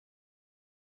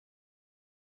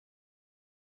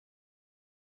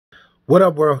What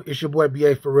up, world? It's your boy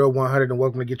BA for Real 100, and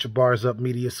welcome to Get Your Bars Up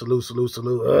Media. Salute, salute,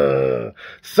 salute.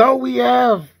 So we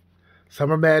have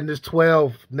Summer Madness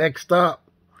 12. Next up,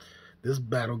 this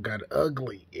battle got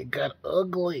ugly. It got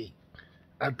ugly.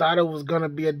 I thought it was going to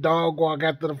be a dog while I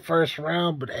got to the first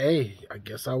round, but hey, I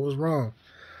guess I was wrong.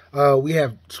 We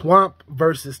have Smok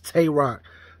versus Tay Roc.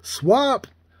 Smok,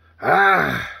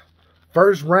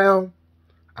 first round.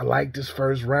 I like this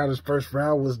first round. This first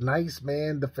round was nice,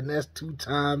 man. The finesse 2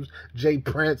 times. Jay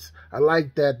Prince. I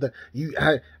like that.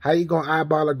 How you gonna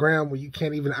eyeball a gram when you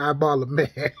can't even eyeball a man?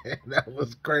 That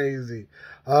was crazy.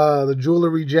 The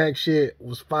jewelry jack shit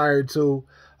was fire too.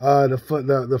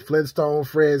 The Flintstone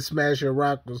Fred smashing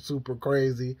rock was super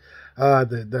crazy.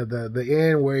 The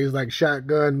end where he's like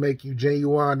shotgun make you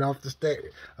genuine off the stage,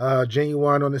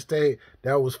 genuine on the stage.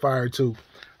 That was fire too.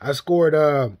 I scored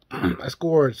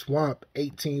Smok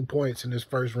 18 points in this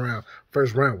first round.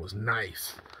 First round was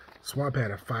nice. Smok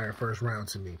had a fire first round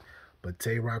to me. But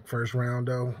Tay Roc first round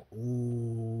though,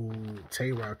 ooh,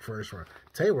 Tay Roc first round.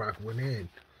 Tay Roc went in.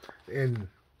 And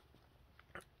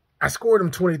I scored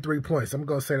him 23 points. I'm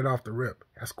going to say that off the rip.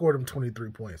 I scored him 23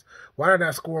 points. Why did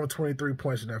I score him 23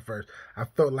 points in that first? I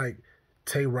felt like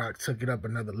Tay Roc took it up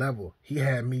another level. He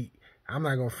had me, I'm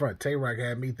not going to front. Tay Roc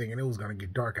had me thinking it was going to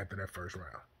get dark after that first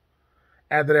round.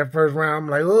 After that first round, I'm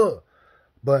like, ugh.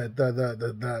 But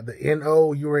the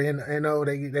NO, you were in NO,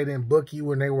 they didn't book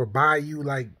you and they were by you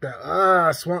like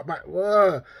Smok by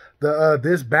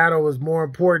this battle was more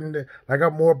important like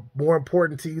I'm more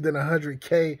important to you than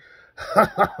 100K.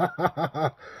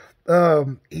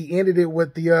 He ended it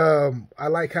with the I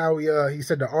like how he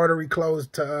said the artery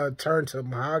closed to turn to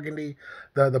mahogany.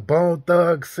 The Bone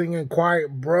Thug singing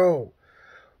quiet, bro.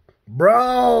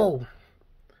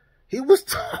 He was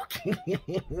talking.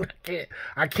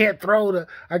 I can't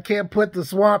put the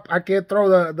swamp. I can't throw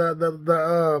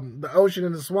the ocean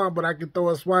in the swamp, but I can throw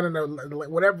a swan in the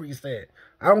whatever he said.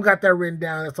 I don't got that written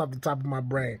down. That's off the top of my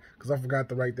brain because I forgot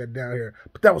to write that down here.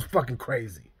 But that was fucking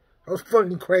crazy. That was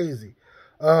fucking crazy.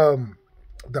 The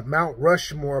Mount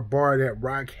Rushmore bar that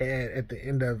Roc had at the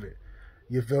end of it,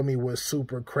 you feel me, was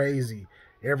super crazy.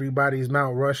 Everybody's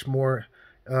Mount Rushmore.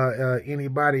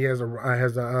 Anybody has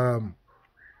a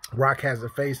Roc has a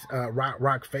face,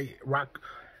 Roc's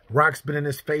been in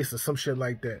his face or some shit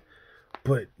like that.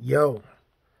 But yo,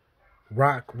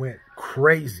 Roc went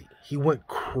crazy. He went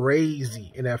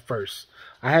crazy in that first.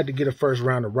 I had to get a first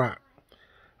round of Roc.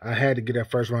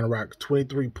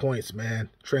 23 points, man.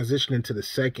 Transitioning to the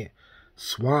second.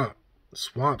 Swamp's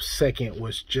second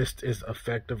was just as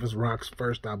effective as Roc's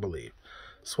first, I believe.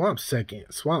 Swamp's second.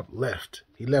 Smok left.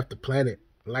 He left the planet.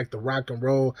 I like the rock and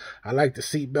roll. I like the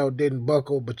seatbelt didn't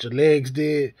buckle, but your legs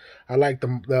did. I like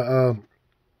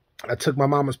I took my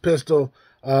mama's pistol.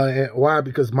 And why?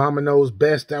 Because mama knows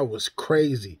best. That was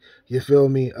crazy. You feel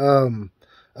me? Throw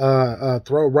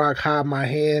rock, hide my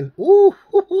hand. Ooh.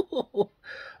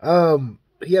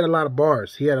 He had a lot of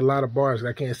bars.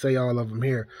 I can't say all of them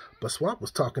here. But Smok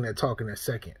was talking that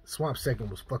second. Swamp's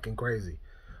second was fucking crazy.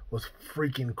 Was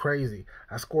freaking crazy.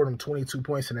 I scored him 22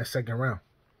 points in that second round.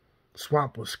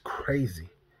 Smok was crazy,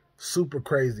 super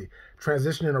crazy.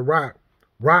 Transitioning to Roc.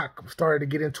 Roc started to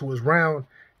get into his round,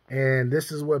 and this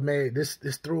is what made this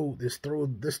threw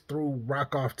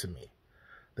Roc off to me.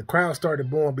 The crowd started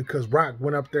booing because Roc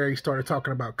went up there. He started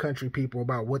talking about country people,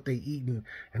 about what they eating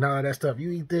and all of that stuff.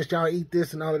 You eat this, y'all eat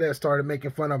this, and all of that. Started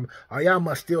making fun of him. Oh, y'all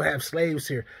must still have slaves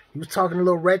here. He was talking a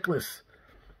little reckless.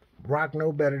 Roc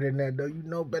know better than that, though. You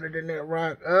know better than that,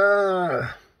 Roc.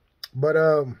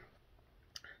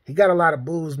 He got a lot of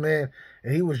boos, man,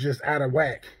 and he was just out of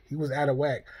whack.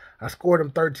 I scored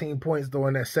him 13 points though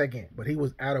in that second, but he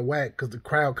was out of whack because the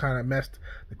crowd kind of messed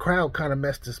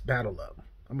this battle up.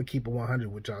 I'm gonna keep it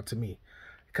 100 with y'all. To me,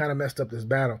 it kind of messed up this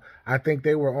battle. I think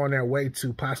they were on their way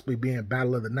to possibly being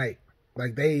battle of the night.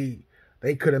 Like they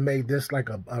could have made this like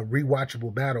a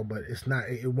rewatchable battle, but it's not.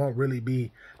 It won't really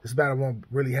be. This battle won't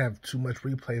really have too much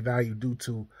replay value due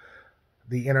to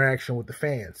the interaction with the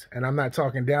fans. And I'm not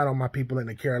talking down on my people in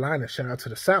the Carolinas. Shout out to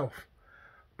the South.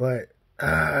 But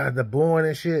the booing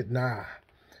and shit, nah.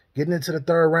 Getting into the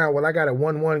third round, well, I got a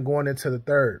 1-1 going into the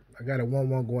third.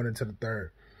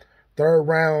 Third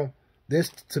round,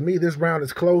 to me, this round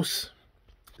is close.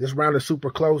 This round is super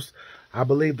close. I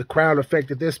believe the crowd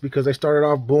affected this because they started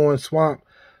off booing Smok.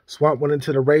 Smok went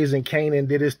into the Raising Cane and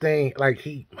did his thing. Like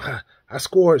I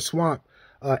scored Smok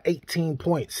 18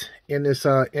 points in this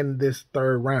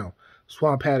third round.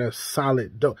 Smok had a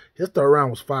solid dope. His third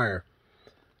round was fire.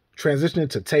 Transitioning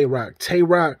to Tay Roc. Tay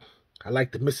Roc, I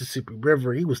like the Mississippi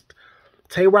River.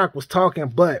 Tay Roc was talking,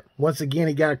 but once again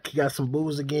he got some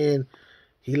boos again.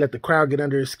 He let the crowd get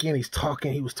under his skin. He's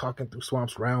talking. He was talking through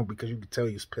Swamp's round because you could tell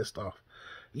he was pissed off.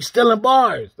 You stealing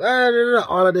bars.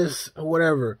 All of this or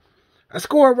whatever. I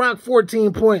scored Rock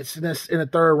 14 points in the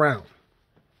third round.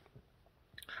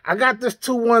 I got this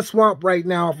 2-1 Swamp right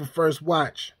now off the first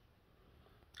watch.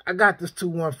 I got this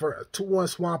 2-1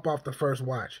 Swamp off the first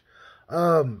watch.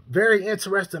 Very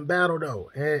interesting battle though.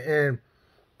 And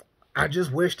I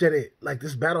just wish that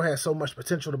this battle had so much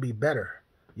potential to be better.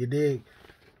 You dig?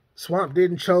 Swamp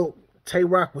didn't choke.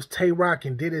 Tay-Rock was Tay-Rock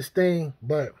and did his thing,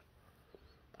 but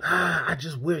I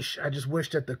just wish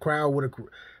that the crowd would have,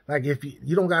 like, if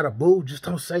you don't got to boo, just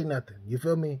don't say nothing. You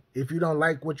feel me? If you don't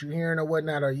like what you're hearing or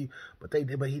whatnot,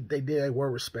 they were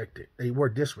respected. They were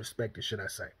disrespected, should I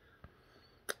say?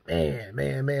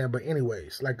 Man. But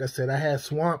anyways, like I said, I had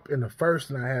Swamp in the first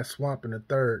and I had Swamp in the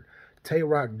third.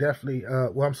 Tay-Rock definitely, I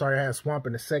had Swamp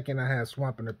in the second, I had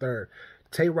Swamp in the third.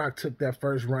 Tay-Rock took that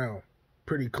first round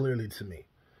pretty clearly to me.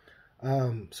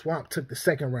 Swamp took the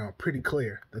second round pretty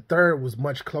clear. The third was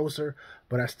much closer,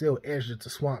 but I still edged it to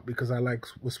Swamp because I like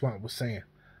what Swamp was saying.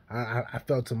 I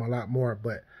felt him a lot more,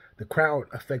 but the crowd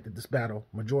affected this battle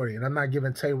majority. And I'm not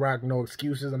giving Tay-Rock no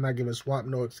excuses. I'm not giving Swamp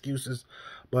no excuses.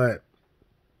 But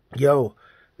yo,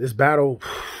 this battle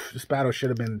should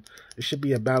have been, it should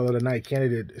be a battle of the night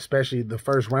candidate, especially the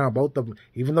first round. Both of them,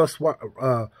 even though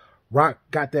Rock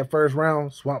got that first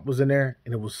round, Swamp was in there,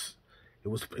 and it was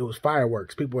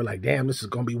fireworks. People were like, damn, this is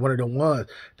going to be one of the ones.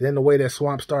 Then the way that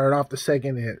Swamp started off the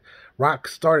second, and Rock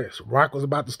was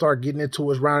about to start getting into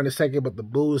his round in the second, but the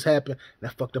boos happened, and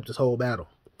that fucked up this whole battle.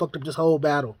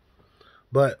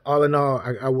 But all in all,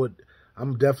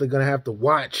 I'm definitely going to have to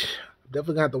watch.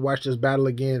 This battle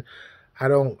again. I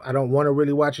don't want to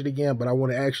really watch it again, but I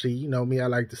want to actually, you know me, I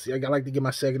like to get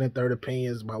my second and third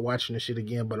opinions by watching the shit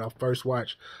again. But I'll first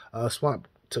watch, Swamp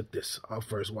took this off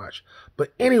first watch.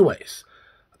 But anyways,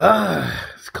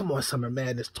 come on, Summer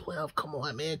Madness 12. Come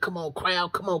on, man. Come on,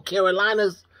 crowd. Come on,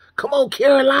 Carolinas. Come on,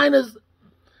 Carolinas.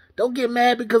 Don't get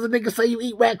mad because a nigga say you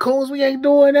eat raccoons. We ain't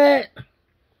doing that.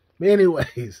 But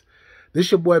anyways,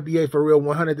 this your boy BA for Real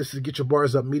 100. This is Get Your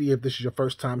Bars Up Media. If this is your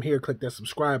first time here, click that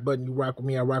subscribe button. You rock with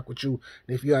me, I rock with you.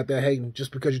 And if you out there hating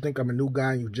just because you think I'm a new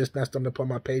guy and you just not stumbled upon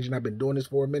my page and I've been doing this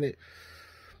for a minute,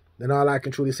 then all I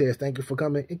can truly say is thank you for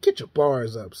coming and get your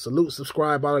bars up. Salute,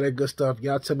 subscribe, all of that good stuff.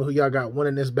 Y'all tell me who y'all got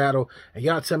winning this battle. And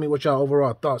y'all tell me what y'all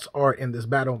overall thoughts are in this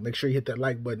battle. Make sure you hit that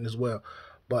like button as well.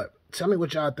 But tell me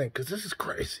what y'all think, because this is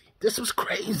crazy. This was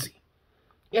crazy.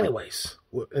 Anyways,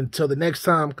 until the next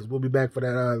time, because we'll be back for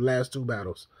that last two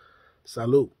battles.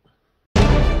 Salute. Hey,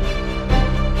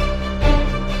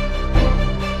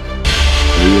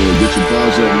 yeah, Get Your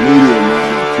Bars Up Media,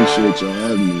 man. I appreciate y'all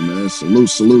having me, man. Salute.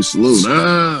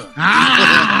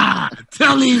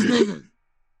 Tell these niggas.